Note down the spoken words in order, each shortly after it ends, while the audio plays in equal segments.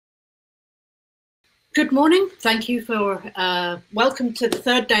Good morning. Thank you for welcome to the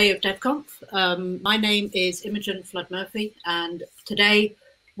third day of DevConf. My name is Imogen Flood-Murphy, and today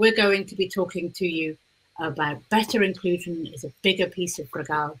we're going to be talking to you about better inclusion is a bigger piece of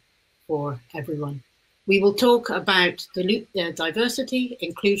Frgál for everyone. We will talk about diversity,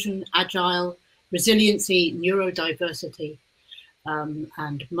 inclusion, agile, resiliency, neurodiversity,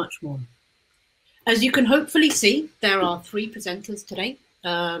 and much more. As you can hopefully see, there are three presenters today.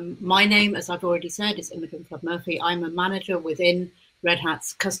 My name, as I've already said, is Imogen Flood-Murphy. I'm a manager within Red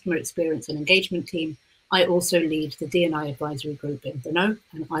Hat's Customer Experience and Engagement team. I also lead the D&I advisory group in the Know,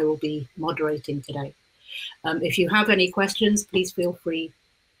 and I will be moderating today. If you have any questions, please feel free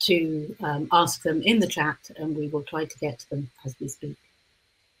to ask them in the chat, and we will try to get to them as we speak.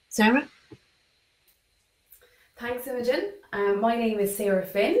 Sarah? Thanks, Imogen. My name is Sarah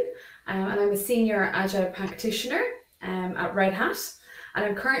Finn, and I'm a senior Agile practitioner at Red Hat. And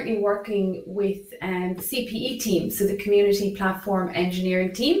I'm currently working with the CPE team, so the Community Platform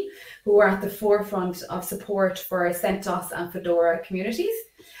Engineering team, who are at the forefront of support for CentOS and Fedora communities.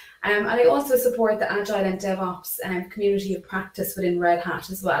 And I also support the Agile and DevOps community of practice within Red Hat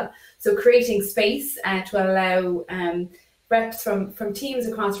as well. So creating space to allow reps from teams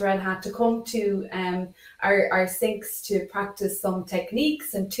across Red Hat to come to our syncs to practice some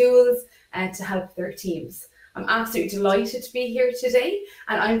techniques and tools to help their teams. I'm absolutely delighted to be here today,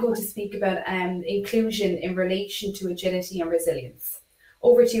 and I'm going to speak about inclusion in relation to agility and resilience.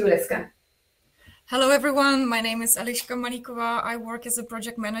 Over to you, Eliška. Hello, everyone. My name is Eliška Malíková. I work as a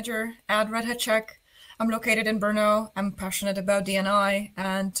project manager at Red Hat Czech. I'm located in Brno. I'm passionate about D&I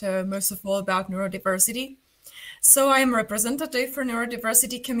and most of all about neurodiversity. So I am representative for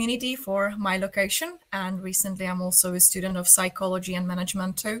neurodiversity community for my location, and recently I'm also a student of psychology and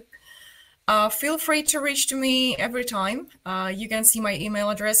management too. Feel free to reach to me every time. You can see my email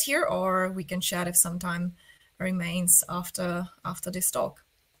address here, or we can chat if some time remains after this talk.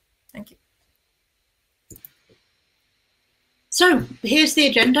 Thank you. So here's the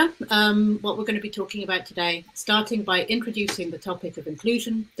agenda, what we're going to be talking about today, starting by introducing the topic of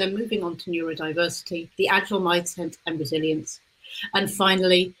inclusion, then moving on to neurodiversity, the agile mindset and resilience, and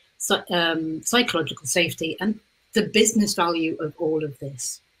finally, psychological safety and the business value of all of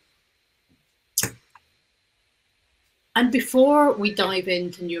this. And before we dive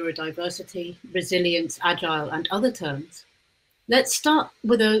into neurodiversity, resilience, agile, and other terms, let's start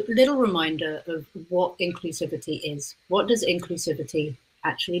with a little reminder of what inclusivity is. What does inclusivity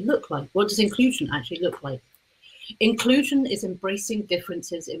actually look like? What does inclusion actually look like? Inclusion is embracing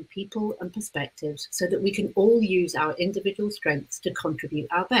differences in people and perspectives so that we can all use our individual strengths to contribute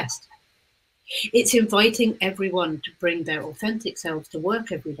our best. It's inviting everyone to bring their authentic selves to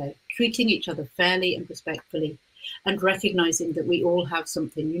work every day, treating each other fairly and respectfully, and recognizing that we all have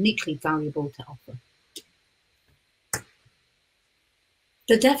something uniquely valuable to offer.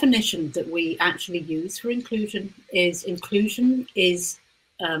 The definition that we actually use for inclusion is embracing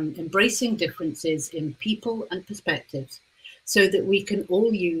differences in people and perspectives so that we can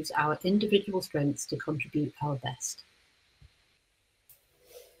all use our individual strengths to contribute our best.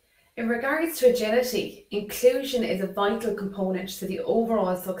 In regards to agility, inclusion is a vital component to the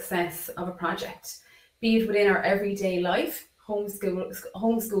overall success of a project, be it within our everyday life,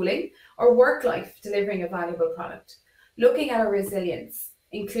 homeschooling, or work life, delivering a valuable product. Looking at our resilience,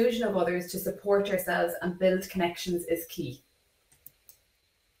 inclusion of others to support ourselves and build connections is key.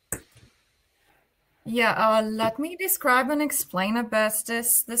 Yeah, let me describe and explain a bit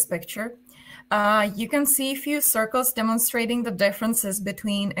this picture. You can see a few circles demonstrating the differences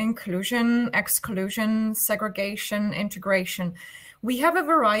between inclusion, exclusion, segregation, integration. We have a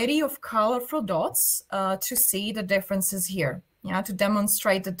variety of colorful dots to see the differences here, to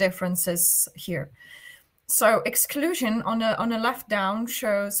demonstrate the differences here. So exclusion on the left down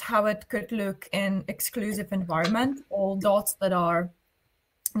shows how it could look in exclusive environment. All dots that are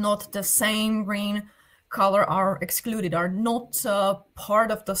not the same green color are excluded, are not part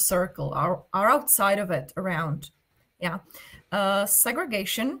of the circle, are outside of it, around.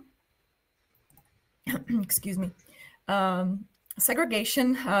 Segregation, excuse me.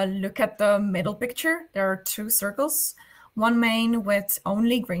 Segregation, look at the middle picture. There are two circles, one main with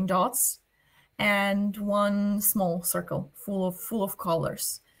only green dots and one small circle full of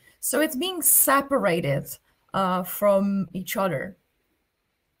colors. So it's being separated from each other.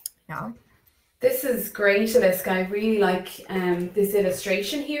 Yeah. This is great, Eliška. I really like this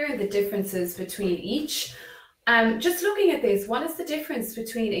illustration here and the differences between each. Just looking at this, what is the difference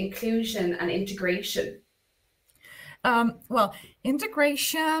between inclusion and integration? Well,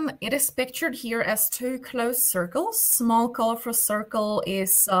 integration, it is pictured here as two closed circles. Small colorful circle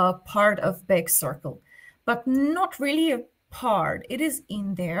is part of big circle, but not really a part. It is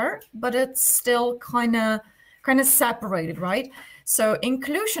in there, but it's still kind of separated, right? So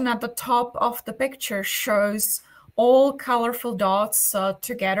inclusion at the top of the picture shows all colorful dots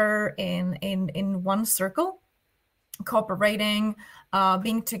together in one circle, cooperating,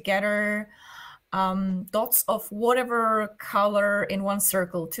 being together, dots of whatever color in one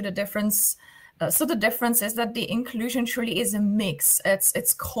circle to the difference. So the difference is that the inclusion truly is a mix.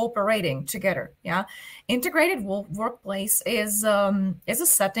 It's cooperating together. Yeah, integrated workplace is a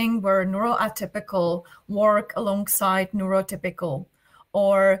setting where neuroatypical work alongside neurotypical,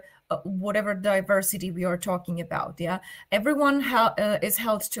 or whatever diversity we are talking about. Yeah, everyone is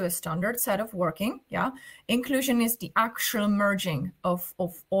held to a standard set of working. Yeah, inclusion is the actual merging of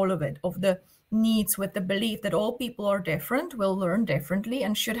all of it, of the needs with the belief that all people are different, will learn differently,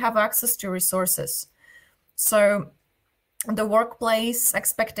 and should have access to resources. So the workplace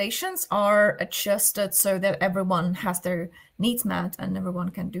expectations are adjusted so that everyone has their needs met and everyone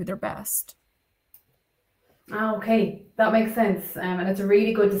can do their best. Okay, that makes sense. And it's a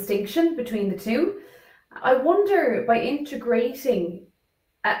really good distinction between the two. I wonder, by integrating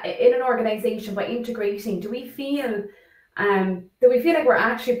in an organization, do we feel like we're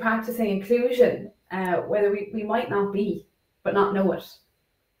actually practicing inclusion, whether we might not be, but not know it?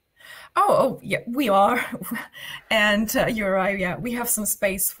 Oh yeah, we are. And you're right, yeah, we have some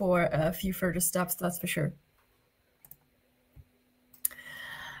space for a few further steps, that's for sure.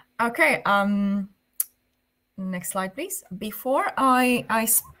 Okay, next slide, please. Before I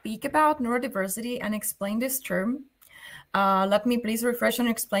speak about neurodiversity and explain this term, let me please refresh and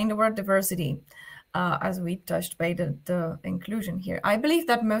explain the word diversity. As we touched by the inclusion here. I believe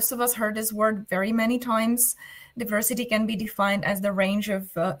that most of us heard this word very many times. Diversity can be defined as the range of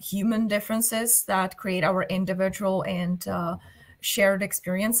human differences that create our individual and shared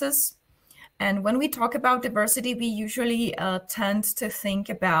experiences. And when we talk about diversity, we usually tend to think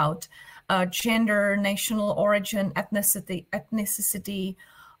about gender, national origin, ethnicity,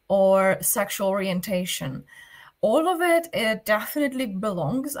 or sexual orientation. All of it definitely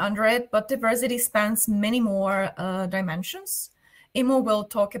belongs under it, but diversity spans many more dimensions. Imo will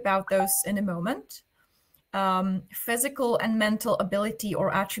talk about those in a moment. Physical and mental ability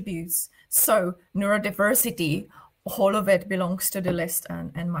or attributes. So neurodiversity, all of it belongs to the list,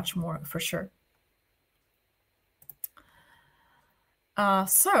 and much more for sure.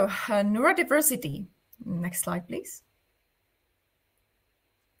 Neurodiversity. Next slide, please.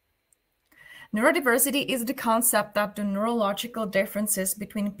 Neurodiversity is the concept that the neurological differences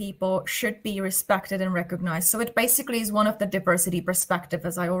between people should be respected and recognized. So it basically is one of the diversity perspective,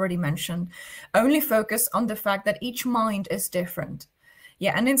 as I already mentioned, only focus on the fact that each mind is different.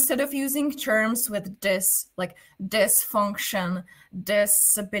 Yeah, and instead of using terms with like dysfunction,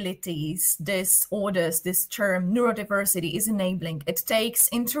 disabilities, disorders, this term neurodiversity is enabling. It takes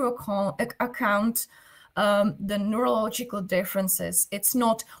into account the neurological differences. It's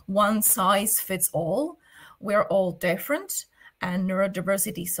not one size fits all. We're all different, and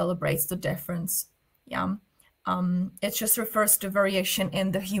neurodiversity celebrates the difference. Yeah, it just refers to variation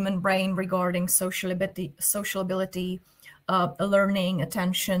in the human brain regarding social ability, learning,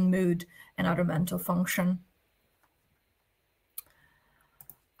 attention, mood, and other mental function.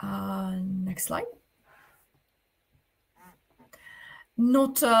 Next slide.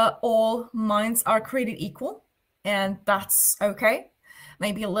 Not all minds are created equal, and that's okay.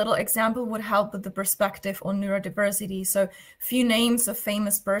 Maybe a little example would help with the perspective on neurodiversity. So few names of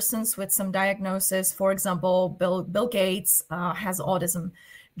famous persons with some diagnosis. For example, Bill Gates has autism.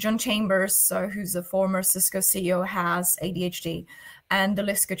 John Chambers, who's a former Cisco CEO, has ADHD, and the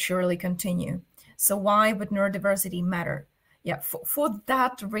list could surely continue. So why would neurodiversity matter? Yeah, for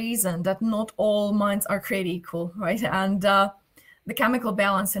that reason, that not all minds are created equal, right? And the chemical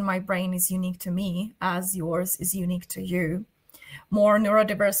balance in my brain is unique to me, as yours is unique to you. More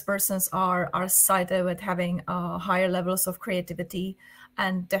neurodiverse persons are cited with having higher levels of creativity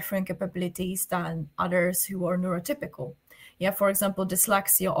and different capabilities than others who are neurotypical. Yeah, for example,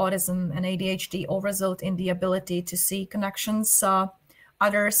 dyslexia, autism, and ADHD all result in the ability to see connections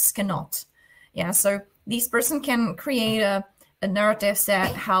others cannot. Yeah, so these persons can create a narrative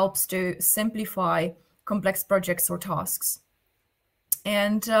that helps to simplify complex projects or tasks.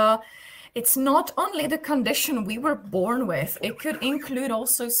 And it's not only the condition we were born with, it could include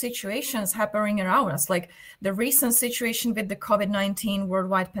also situations happening around us, like the recent situation with the COVID-19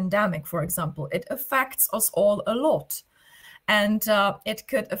 worldwide pandemic, for example. It affects us all a lot, and it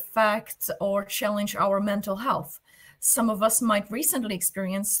could affect or challenge our mental health. some of us might recently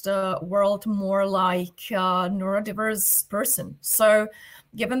experience the world more like a neurodiverse person. So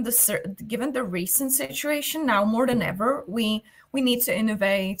given the recent situation, now more than ever, we need to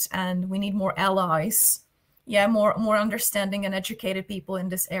innovate, and we need more allies. Yeah, more understanding and educated people in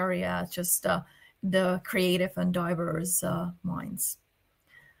this area, just the creative and diverse minds.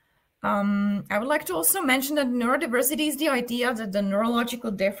 I would like to also mention that neurodiversity is the idea that the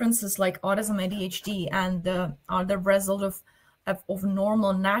neurological differences like autism, ADHD, and are the result of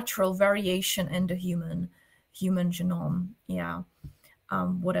normal, natural variation in the human genome. Yeah.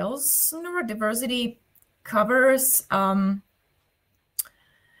 What else? Neurodiversity covers,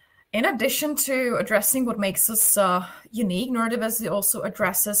 in addition to addressing what makes us unique, neurodiversity also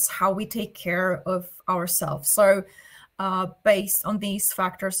addresses how we take care of ourselves. So based on these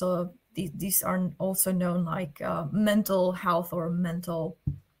factors, these are also known like mental health or mental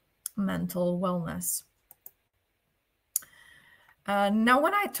wellness. Now,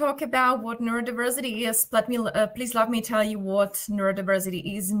 when I talk about what neurodiversity is, please let me tell you what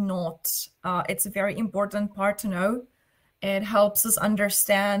neurodiversity is not. It's a very important part to know. It helps us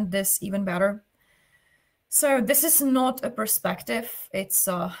understand this even better. So this is not a perspective, it's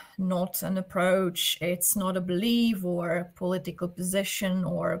not an approach, it's not a belief or a political position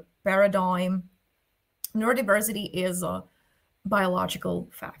or paradigm. Neurodiversity is a biological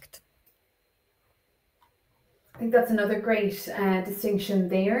fact. I think that's another great distinction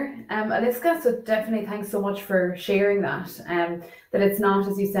there. Eliška, so definitely thanks so much for sharing that, that it's not,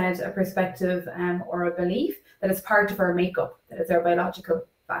 as you said, a perspective or a belief, that it's part of our makeup, that it's our biological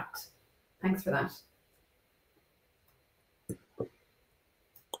fact. Thanks for that.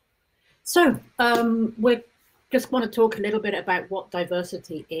 So we just want to talk a little bit about what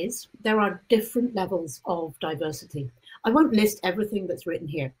diversity is. There are different levels of diversity. I won't list everything that's written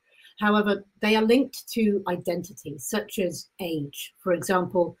here. However, they are linked to identity, such as age. For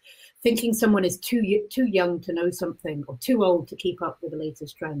example, thinking someone is too young to know something or too old to keep up with the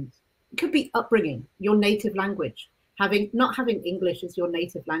latest trends. It could be upbringing, your native language. Not having English as your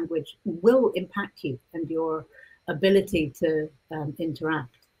native language will impact you and your ability to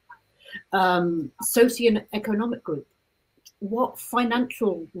interact. Socioeconomic group. What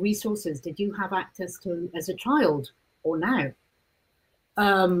financial resources did you have access to as a child or now?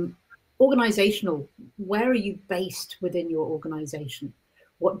 Organizational, where are you based within your organization?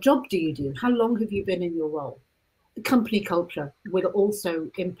 What job do you do? How long have you been in your role? The company culture will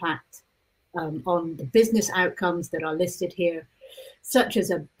also impact on the business outcomes that are listed here, such as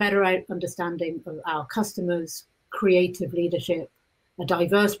a better understanding of our customers, creative leadership, a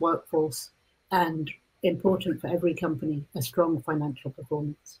diverse workforce, and important for every company, a strong financial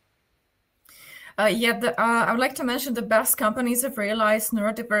performance. I would like to mention the best companies have realized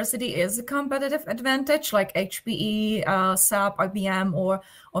neurodiversity is a competitive advantage, like HPE, SAP, IBM, or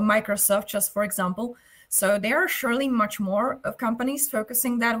Microsoft, just for example. So there are surely much more of companies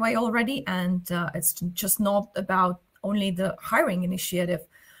focusing that way already, and it's just not about only the hiring initiative.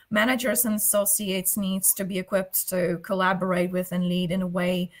 Managers and associates needs to be equipped to collaborate with and lead in a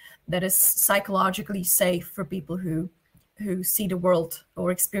way that is psychologically safe for people who see the world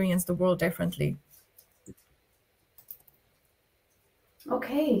or experience the world differently.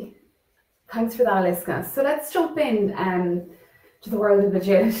 Okay, thanks for that, Eliška. So let's jump in to the world of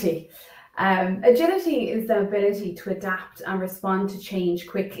agility. Agility is the ability to adapt and respond to change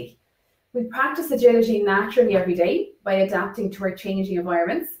quickly. We practice agility naturally every day by adapting to our changing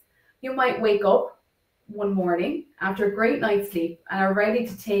environments. You might wake up one morning after a great night's sleep and are ready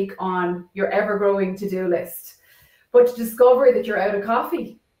to take on your ever-growing to-do list. But to discover that you're out of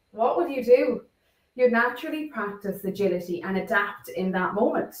coffee, what would you do? You naturally practice agility and adapt in that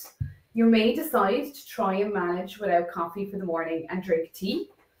moment. You may decide to try and manage without coffee for the morning and drink tea.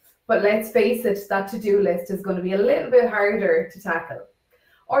 But let's face it, that to-do list is going to be a little bit harder to tackle.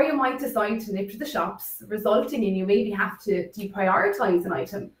 Or you might decide to nip to the shops, resulting in you maybe have to deprioritize an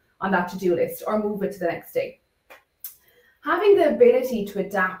item on that to-do list or move it to the next day. Having the ability to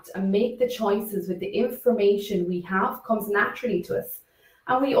adapt and make the choices with the information we have comes naturally to us.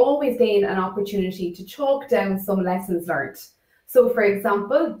 And we always gain an opportunity to chalk down some lessons learned. So for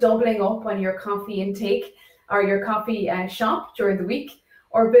example, doubling up on your coffee intake or your coffee shop during the week,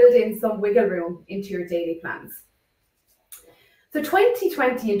 or build in some wiggle room into your daily plans. So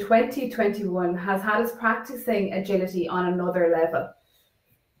 2020 and 2021 has had us practicing agility on another level.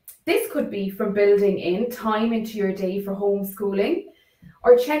 This could be from building in time into your day for homeschooling,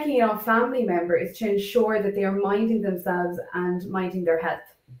 or checking in on family members to ensure that they are minding themselves and minding their health.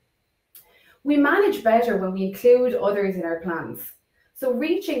 We manage better when we include others in our plans. So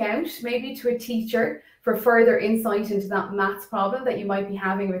reaching out maybe to a teacher for further insight into that maths problem that you might be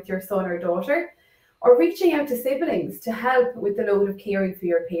having with your son or daughter, or reaching out to siblings to help with the load of caring for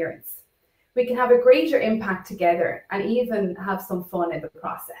your parents. We can have a greater impact together and even have some fun in the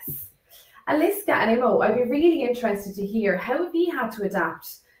process. Eliška and Imo, I'd be really interested to hear, how have you had to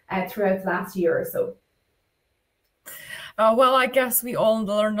adapt throughout the last year or so? Well, I guess we all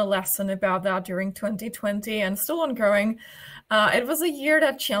learned a lesson about that during 2020 and still ongoing. It was a year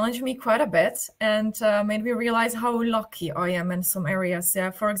that challenged me quite a bit and made me realize how lucky I am in some areas. Yeah,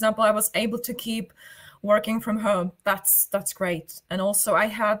 for example, I was able to keep working from home. That's great. And also I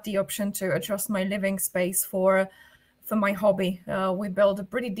had the option to adjust my living space for my hobby. We built a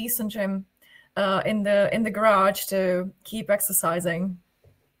pretty decent gym in the garage to keep exercising.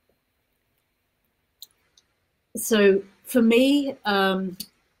 So for me,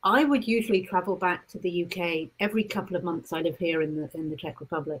 I would usually travel back to the UK every couple of months. I live here in the Czech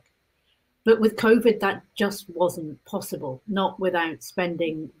Republic. But with COVID, that just wasn't possible, not without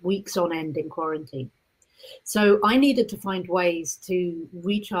spending weeks on end in quarantine. So I needed to find ways to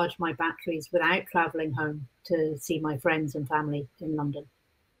recharge my batteries without traveling home to see my friends and family in London.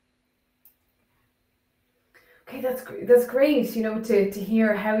 Okay, that's great, you know, to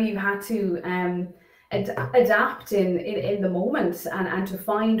hear how you had to adapt in the moment and to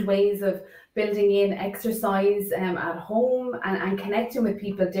find ways of building in exercise at home and connecting with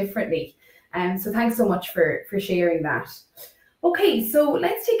people differently. So thanks so much for sharing that. Okay, so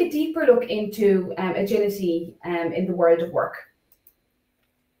let's take a deeper look into agility in the world of work.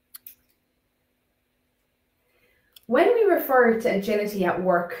 When we refer to agility at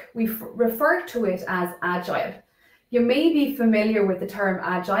work, we refer to it as Agile. You may be familiar with the term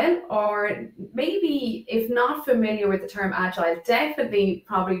Agile, or maybe if not familiar with the term Agile, definitely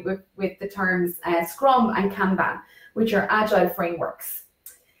probably with the terms Scrum and Kanban, which are Agile frameworks.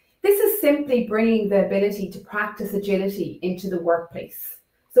 This is simply bringing the ability to practice agility into the workplace.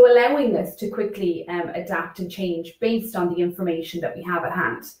 So allowing us to quickly adapt and change based on the information that we have at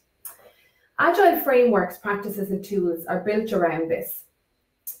hand. Agile frameworks, practices and tools are built around this.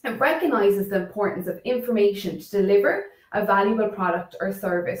 It recognizes the importance of information to deliver a valuable product or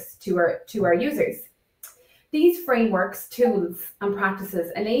service to our users. These frameworks, tools and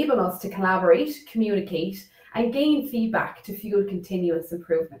practices enable us to collaborate, communicate and gain feedback to fuel continuous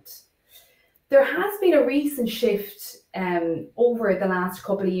improvement. There has been a recent shift over the last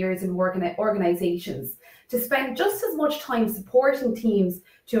couple of years in organizations to spend just as much time supporting teams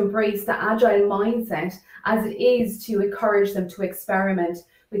to embrace the agile mindset as it is to encourage them to experiment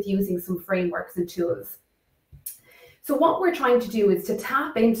with using some frameworks and tools. So what we're trying to do is to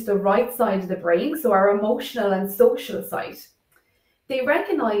tap into the right side of the brain, so our emotional and social side. They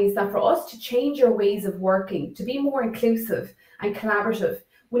recognize that for us to change our ways of working, to be more inclusive and collaborative,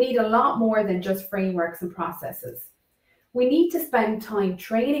 we need a lot more than just frameworks and processes. We need to spend time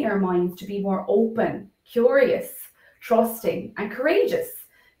training our minds to be more open, curious, trusting, and courageous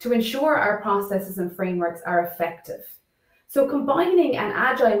to ensure our processes and frameworks are effective. So combining an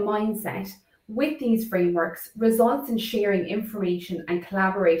agile mindset with these frameworks results in sharing information and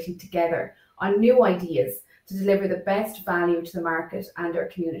collaborating together on new ideas to deliver the best value to the market and our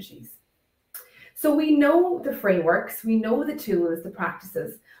communities. So we know the frameworks, we know the tools, the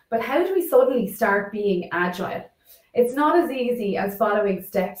practices, but how do we suddenly start being agile? It's not as easy as following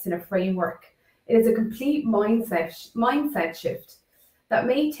steps in a framework. It is a complete mindset shift that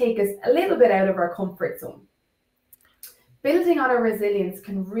may take us a little bit out of our comfort zone. Building on our resilience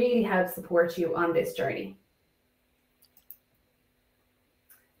can really help support you on this journey.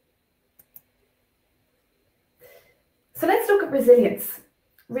 So let's look at resilience.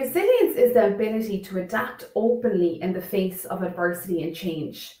 Resilience is the ability to adapt openly in the face of adversity and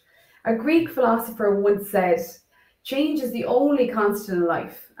change. A Greek philosopher once said, "Change is the only constant in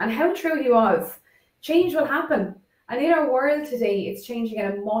life." And how true he was. Change will happen. And in our world today, it's changing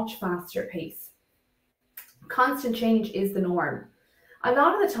at a much faster pace. Constant change is the norm. A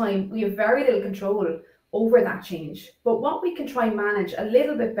lot of the time, we have very little control over that change. But what we can try and manage a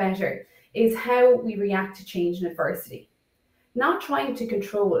little bit better is how we react to change and adversity. Not trying to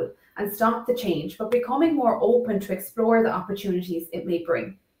control and stop the change, but becoming more open to explore the opportunities it may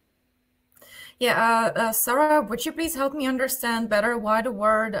bring. Yeah, Sarah, would you please help me understand better why the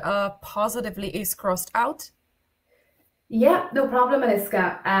word positively is crossed out? Yeah, no problem,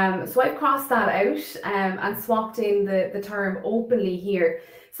 Eliška. So I've crossed that out and swapped in the term openly here.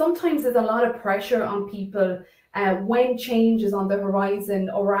 Sometimes there's a lot of pressure on people when change is on the horizon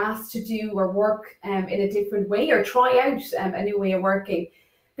or asked to do or work in a different way or try out a new way of working.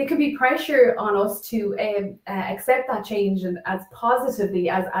 there can be pressure on us to accept that change and as positively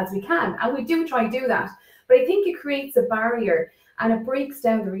as we can. And we do try to do that. But I think it creates a barrier and it breaks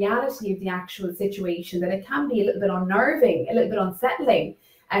down the reality of the actual situation, that it can be a little bit unnerving, a little bit unsettling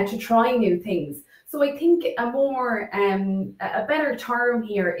to try new things. So I think a better term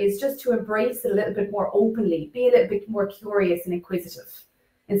here is just to embrace it a little bit more openly, be a little bit more curious and inquisitive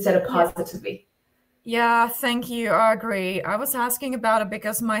instead of positively. Yeah, thank you. I agree. I was asking about it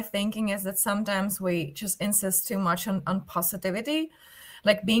because my thinking is that sometimes we just insist too much on positivity,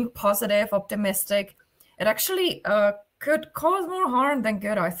 like being positive, optimistic. It actually could cause more harm than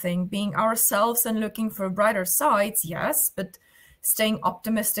good, I think. Being ourselves and looking for brighter sides, yes, but staying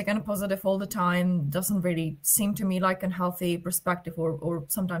optimistic and positive all the time doesn't really seem to me like a healthy perspective or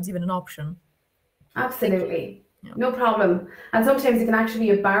sometimes even an option. Absolutely. Yeah. No problem. And sometimes it can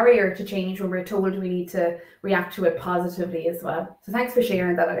actually be a barrier to change when we're told we need to react to it positively as well. So thanks for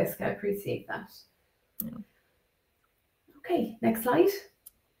sharing that, Eliška. I appreciate that. Yeah. Okay, next slide.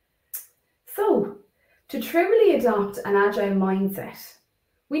 So, to truly adopt an agile mindset,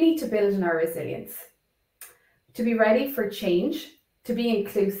 we need to build on our resilience, to be ready for change, to be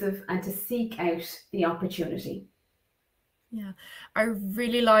inclusive, and to seek out the opportunity. Yeah, I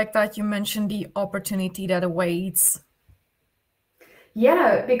really like that you mentioned the opportunity that awaits.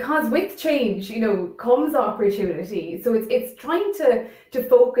 Yeah, because with change, you know, comes opportunity. So it's trying to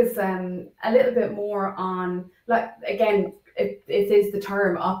focus a little bit more on, like, again, it is the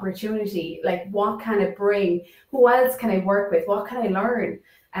term opportunity. Like, what can it bring? Who else can I work with? What can I learn?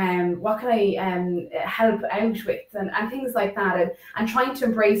 What can I help out with? And things like that. And trying to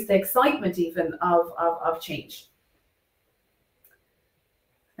embrace the excitement even of change.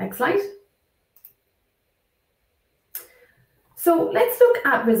 Next slide. So let's look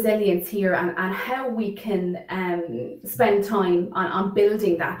at resilience here and how we can spend time on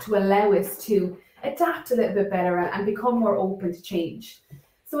building that to allow us to adapt a little bit better and become more open to change.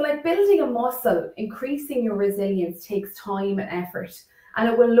 So like building a muscle, increasing your resilience takes time and effort, and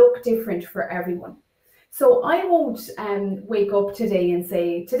it will look different for everyone. So I won't wake up today and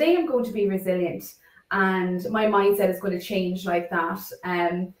say, today I'm going to be resilient and my mindset is going to change like that.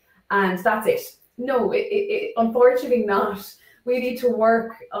 And that's it. No, it unfortunately not. We need to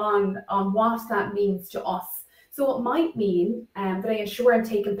work on what that means to us. So it might mean that I ensure I'm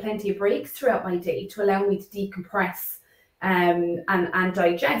taking plenty of breaks throughout my day to allow me to decompress and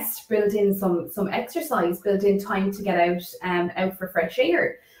digest, build in some exercise, build in time to get out for fresh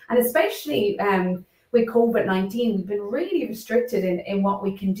air. And especially with COVID-19, we've been really restricted in what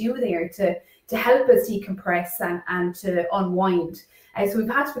we can do there to help us decompress and to unwind. So we've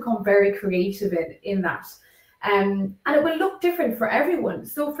had to become very creative in that. And it will look different for everyone.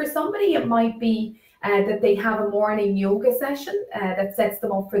 So for somebody, it might be that they have a morning yoga session that sets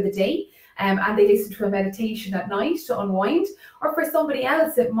them up for the day, and they listen to a meditation at night to unwind. Or for somebody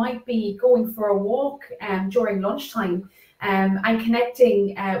else, it might be going for a walk during lunchtime and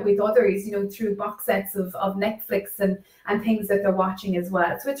connecting with others, you know, through box sets of Netflix and things that they're watching as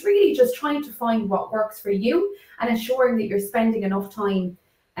well. So it's really just trying to find what works for you and ensuring that you're spending enough time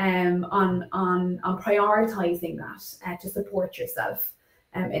on prioritizing that to support yourself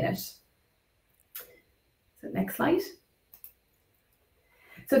in it. So next slide.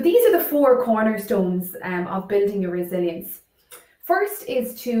 So these are the 4 cornerstones of building your resilience. First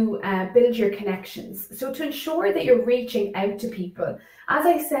is to build your connections. So to ensure that you're reaching out to people. As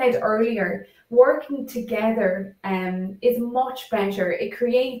I said earlier, working together is much better. It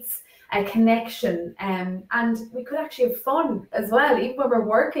creates a connection and we could actually have fun as well, even when we're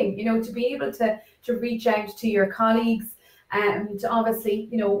working, you know, to be able to reach out to your colleagues and to obviously,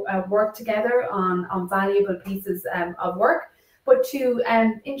 you know, work together on valuable pieces of work, but to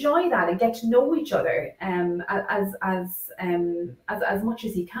enjoy that and get to know each other as much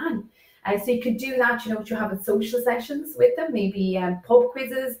as you can. So you could do that, you know, you're having social sessions with them, maybe pub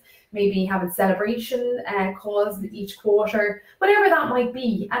quizzes, maybe having celebration calls each quarter, whatever that might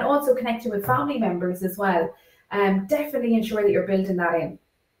be, and also connecting with family members as well. Definitely ensure that you're building that in.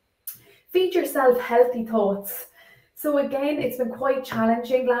 Feed yourself healthy thoughts. So again, it's been quite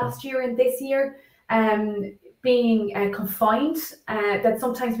challenging last year and this year, being confined, that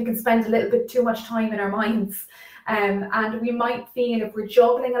sometimes we can spend a little bit too much time in our minds. And we might feel if we're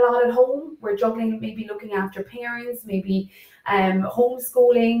juggling a lot at home, we're juggling maybe looking after parents, maybe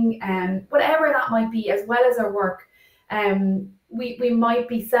homeschooling, whatever that might be, as well as our work, we might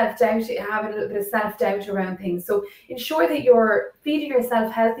be self-doubt, having a little bit of self-doubt around things. So ensure that you're feeding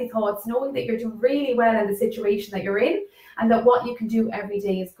yourself healthy thoughts, knowing that you're doing really well in the situation that you're in and that what you can do every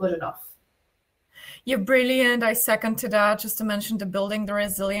day is good enough. You're brilliant. I second to that. Just to mention, the building the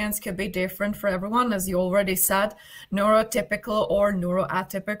resilience could be different for everyone, as you already said, neurotypical or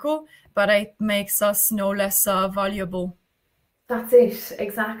neuroatypical, but it makes us no less valuable. That's it,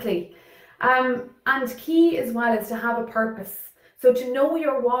 exactly. And key as well is to have a purpose. So to know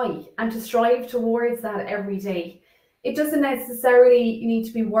your why and to strive towards that every day. It doesn't necessarily need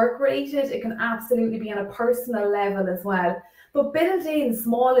to be work related. It can absolutely be on a personal level as well. But build in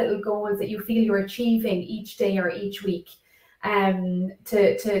small little goals that you feel you're achieving each day or each week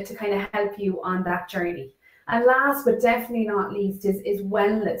to kind of help you on that journey. And last but definitely not least is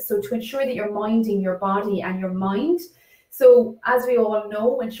wellness. So to ensure that you're minding your body and your mind. So as we all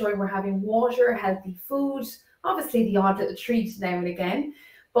know, ensuring we're having water, healthy food, obviously the odd little treat now and again,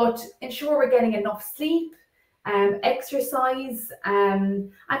 but ensure we're getting enough sleep, exercise,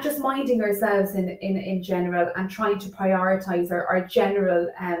 and just minding ourselves in general, and trying to prioritize our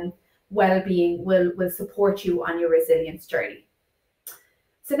general well-being will support you on your resilience journey.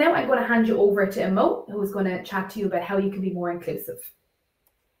 So now I'm going to hand you over to Imo, who's going to chat to you about how you can be more inclusive.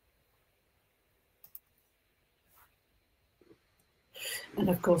 And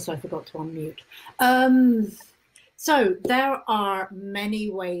of course, I forgot to unmute. So there are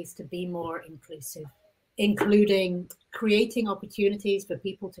many ways to be more inclusive, including creating opportunities for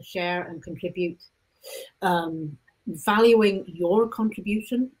people to share and contribute, valuing your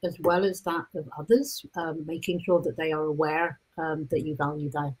contribution as well as that of others, making sure that they are aware that you value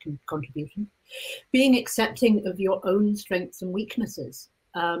their contribution, being accepting of your own strengths and weaknesses,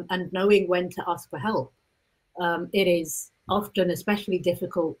 and knowing when to ask for help. It is often especially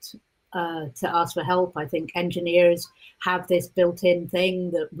difficult to ask for help. I think engineers have this built-in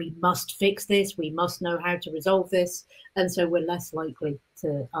thing that we must fix this, we must know how to resolve this, and so we're less likely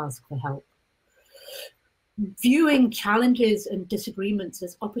to ask for help. Viewing challenges and disagreements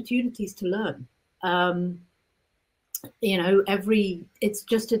as opportunities to learn. You know, it's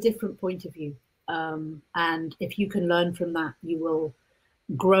just a different point of view, and if you can learn from that, you will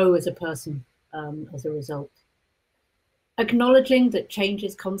grow as a person as a result. Acknowledging that change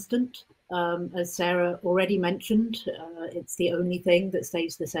is constant, as Sarah already mentioned, it's the only thing that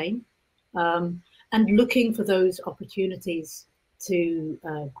stays the same, and looking for those opportunities to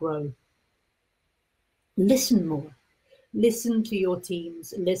grow. Listen more. Listen to your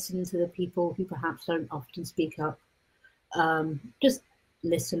teams, listen to the people who perhaps don't often speak up. Just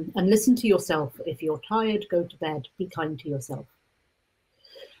listen, and listen to yourself. If you're tired, go to bed, be kind to yourself.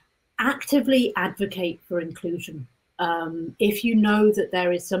 Actively advocate for inclusion. If you know that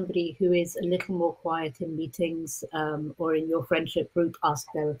there is somebody who is a little more quiet in meetings or in your friendship group, ask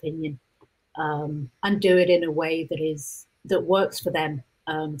their opinion, and do it in a way that works for them.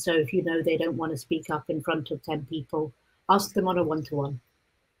 So if you know they don't want to speak up in front of 10 people, ask them on a one-to-one.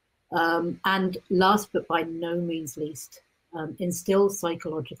 And last but by no means least, instill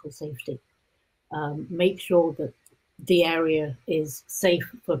psychological safety. Make sure that the area is safe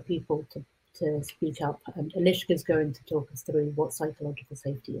for people to speak up. And Eliška is going to talk us through what psychological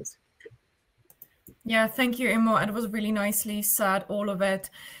safety is. Yeah, thank you, Imo. It was really nicely said, all of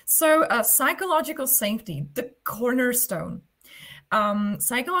it. So psychological safety, the cornerstone.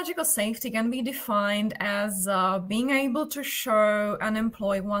 Psychological safety can be defined as being able to show and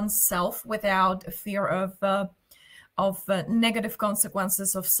employ oneself without a fear of negative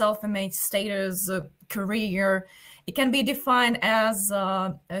consequences of self-image, status, career. It can be defined as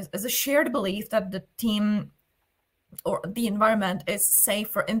a shared belief that the team or the environment is safe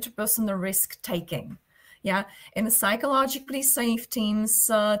for interpersonal risk-taking. Yeah, in psychologically safe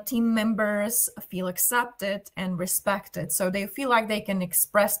teams, team members feel accepted and respected. So they feel like they can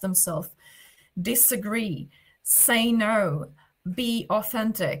express themselves, disagree, say no, be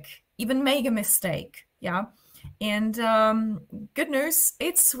authentic, even make a mistake. Yeah. And good news,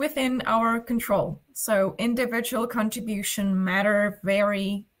 it's within our control. So individual contribution matter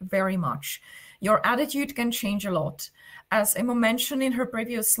very, very much. Your attitude can change a lot. As Emma mentioned in her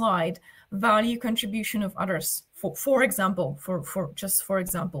previous slide, value contribution of others. For example, for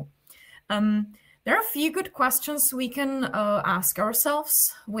example, there are a few good questions we can ask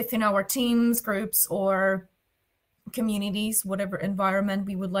ourselves within our teams, groups, or communities, whatever environment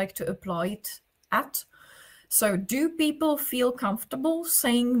we would like to apply it at. So do people feel comfortable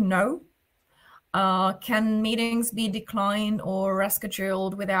saying no? Can meetings be declined or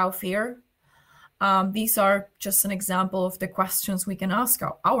rescheduled without fear? These are just an example of the questions we can ask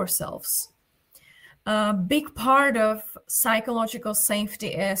ourselves. A big part of psychological safety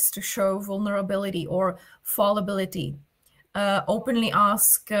is to show vulnerability or fallibility. Openly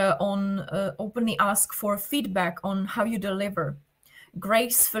ask for feedback on how you deliver.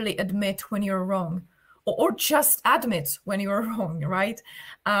 Gracefully admit when you're wrong. or just admit when you're wrong, right?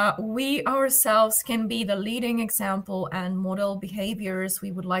 We ourselves can be the leading example and model behaviors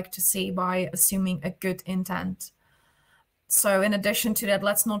we would like to see by assuming a good intent. So in addition to that,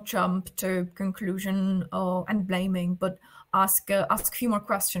 let's not jump to conclusion and blaming, but ask a few more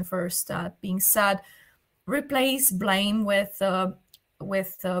questions first. That being said, replace blame with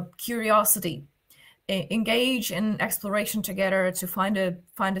curiosity. Engage in exploration together to find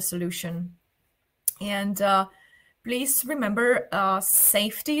a solution. And please remember,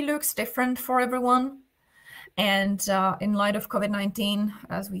 safety looks different for everyone. And in light of COVID-19,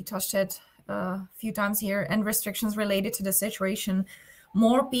 as we touched it a few times here, and restrictions related to the situation,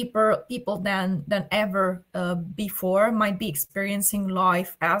 more people than ever before might be experiencing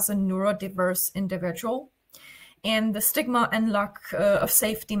life as a neurodiverse individual. And the stigma and lack of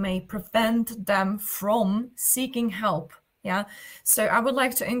safety may prevent them from seeking help. Yeah, so I would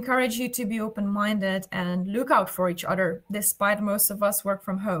like to encourage you to be open-minded and look out for each other, despite most of us work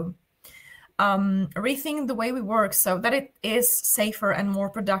from home. Rethink the way we work so that it is safer and more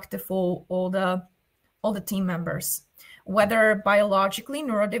productive for all the team members, whether biologically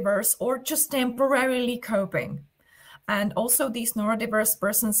neurodiverse or just temporarily coping. And also, these neurodiverse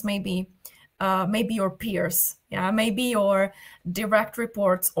persons may be your peers, yeah, maybe your direct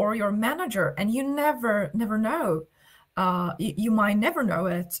reports or your manager, and you never know. You might never know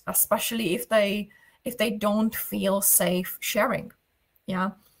it, especially if they don't feel safe sharing.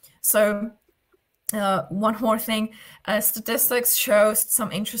 Yeah. So one more thing, statistics shows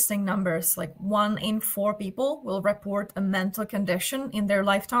some interesting numbers, like 1 in 4 people will report a mental condition in their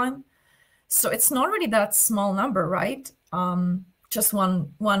lifetime. So it's not really that small number, right? Just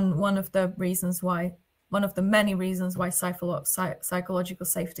one of the reasons why, one of the many reasons why psychological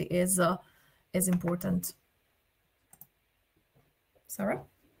safety is important. Sarah?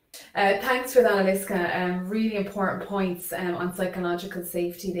 Thanks for that, Eliška. Really important points on psychological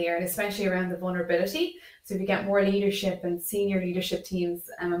safety there, and especially around the vulnerability. So if you get more leadership and senior leadership teams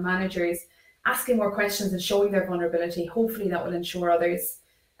and managers asking more questions and showing their vulnerability, hopefully that will ensure others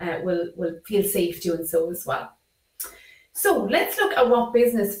will feel safe doing so as well. So let's look at what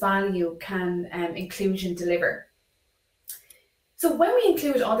business value can inclusion deliver. So when we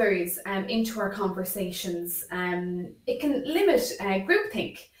include others into our conversations, it can limit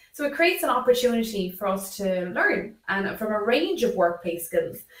groupthink. So it creates an opportunity for us to learn and from a range of workplace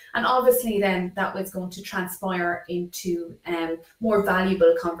skills. And obviously then that was going to transpire into more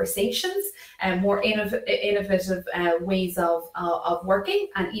valuable conversations and more innovative ways of working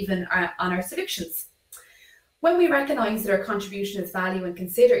and even on our solutions. When we recognise that our contribution is valued and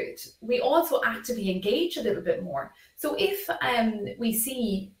considered, we also actively engage a little bit more. So if we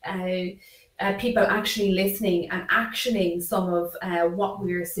see people actually listening and actioning some of what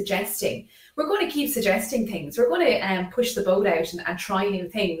we're suggesting, we're going to keep suggesting things. We're going to push the boat out and try new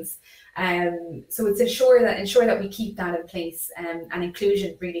things. So it's ensure that we keep that in place, and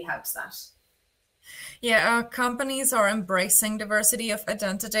inclusion really helps that. Yeah, companies are embracing diversity of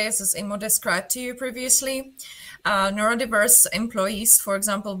identities, as Imo described to you previously. Neurodiverse employees, for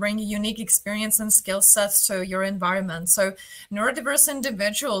example, bring unique experience and skill sets to your environment. So neurodiverse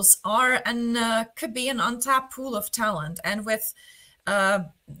individuals are and could be an untapped pool of talent. And with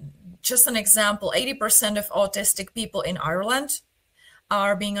just an example, 80% of autistic people in Ireland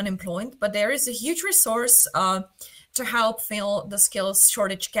are being unemployed, but there is a huge resource to help fill the skills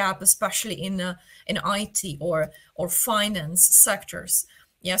shortage gap, especially in IT or finance sectors.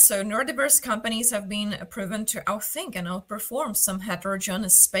 Yeah, so neurodiverse companies have been proven to outthink and outperform some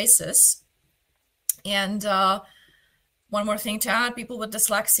heterogeneous spaces. And one more thing to add, people with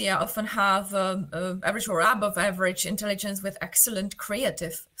dyslexia often have average or above average intelligence with excellent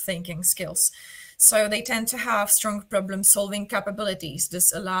creative thinking skills. So they tend to have strong problem-solving capabilities.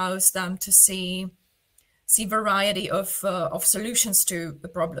 This allows them to see variety of solutions to the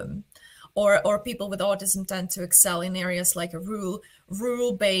problem. Or people with autism tend to excel in areas like a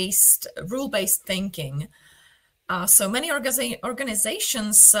rule-based thinking. So many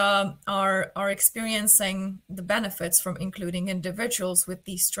organizations are experiencing the benefits from including individuals with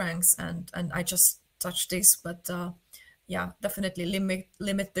these strengths, and I just touched this, but yeah, definitely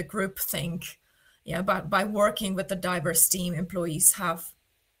limit the group think. Yeah, but by working with the diverse team, employees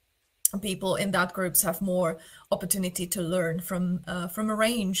people in that groups have more opportunity to learn from a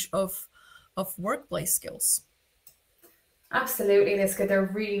range of workplace skills. Absolutely, Eliška.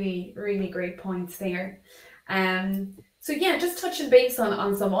 They're really, really great points there. So yeah, just touching base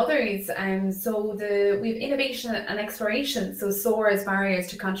on some others. So we've innovation and exploration. So SOAR's barriers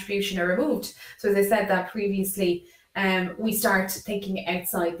to contribution are removed. So as I said that previously, we start thinking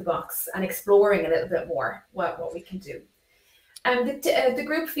outside the box and exploring a little bit more what we can do. The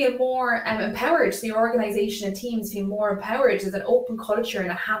group feel more empowered, the organisation and teams feel more empowered. There's an open culture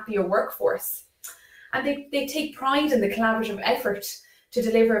and a happier workforce. And they take pride in the collaborative effort to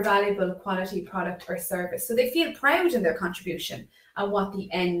deliver a valuable quality product or service. So they feel proud in their contribution and what the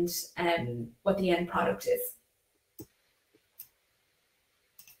end product is.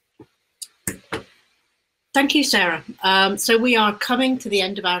 Thank you, Sarah. So we are coming to the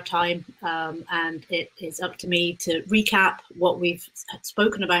end of our time, and it is up to me to recap what we've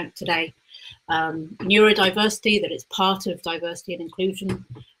spoken about today. Neurodiversity, that it's part of diversity and inclusion.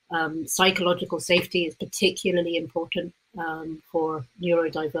 Psychological safety is particularly important for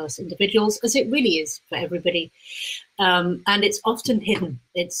neurodiverse individuals, as it really is for everybody. And it's often hidden.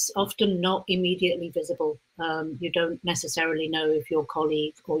 It's often not immediately visible. You don't necessarily know if your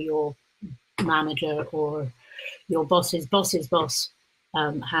colleague or your manager or your boss's boss's boss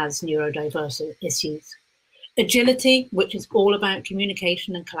has neurodiverse issues. Agility, which is all about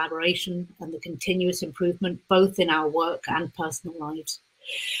communication and collaboration and the continuous improvement, both in our work and personal lives.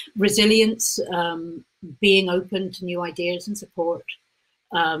 Resilience, being open to new ideas and support,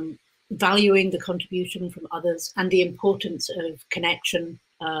 valuing the contribution from others, and the importance of connection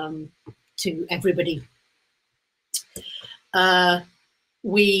to everybody.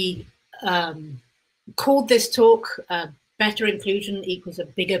 We called this talk Better Inclusion Equals a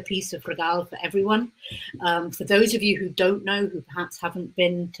Bigger Piece of Frgál for Everyone. For those of you who don't know, who perhaps haven't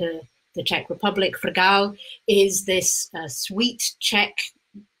been to the Czech Republic, Frgál is this sweet Czech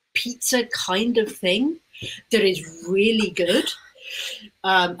pizza kind of thing that is really good.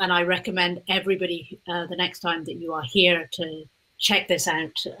 And I recommend everybody the next time that you are here to check this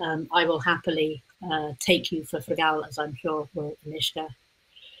out. I will happily take you for Frgál, as I'm sure will Eliška.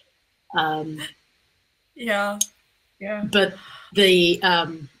 Yeah. But the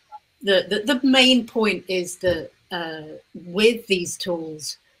main point is that with these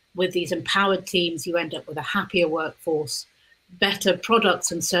tools, with these empowered teams, you end up with a happier workforce, better products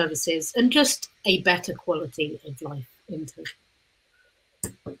and services, and just a better quality of life in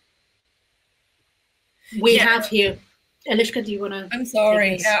total. We have here, Eliška, do you want to? I'm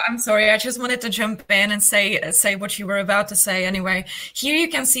sorry. I'm sorry. I just wanted to jump in and say what you were about to say. Anyway, here you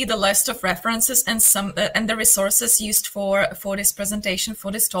can see the list of references and and the resources used for this presentation,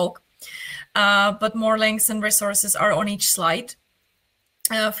 for this talk. But more links and resources are on each slide.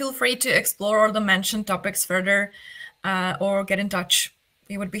 Feel free to explore all the mentioned topics further, or get in touch.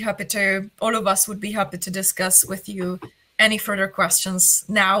 We would be happy to. All of us would be happy to discuss with you any further questions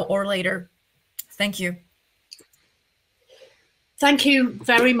now or later. Thank you. Thank you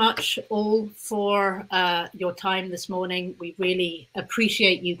very much all for your time this morning. We really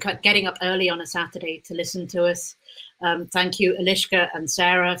appreciate you getting up early on a Saturday to listen to us. Thank you, Eliška and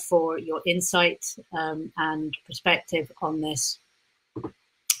Sarah, for your insight and perspective on this.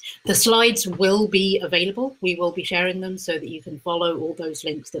 The slides will be available. We will be sharing them so that you can follow all those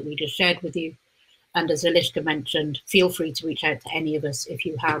links that we just shared with you. And as Eliška mentioned, feel free to reach out to any of us if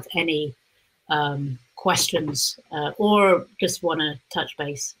you have any questions or just want to touch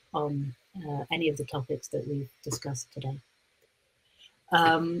base on any of the topics that we've discussed today.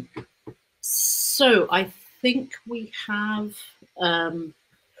 So I think we have,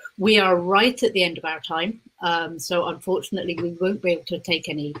 we are right at the end of our time. So unfortunately, we won't be able to take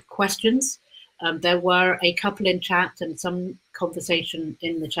any questions. There were a couple in chat and some conversation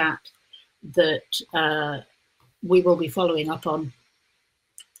in the chat that we will be following up on.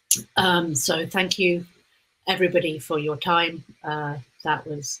 So thank you, everybody, for your time. That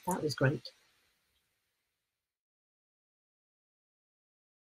was great.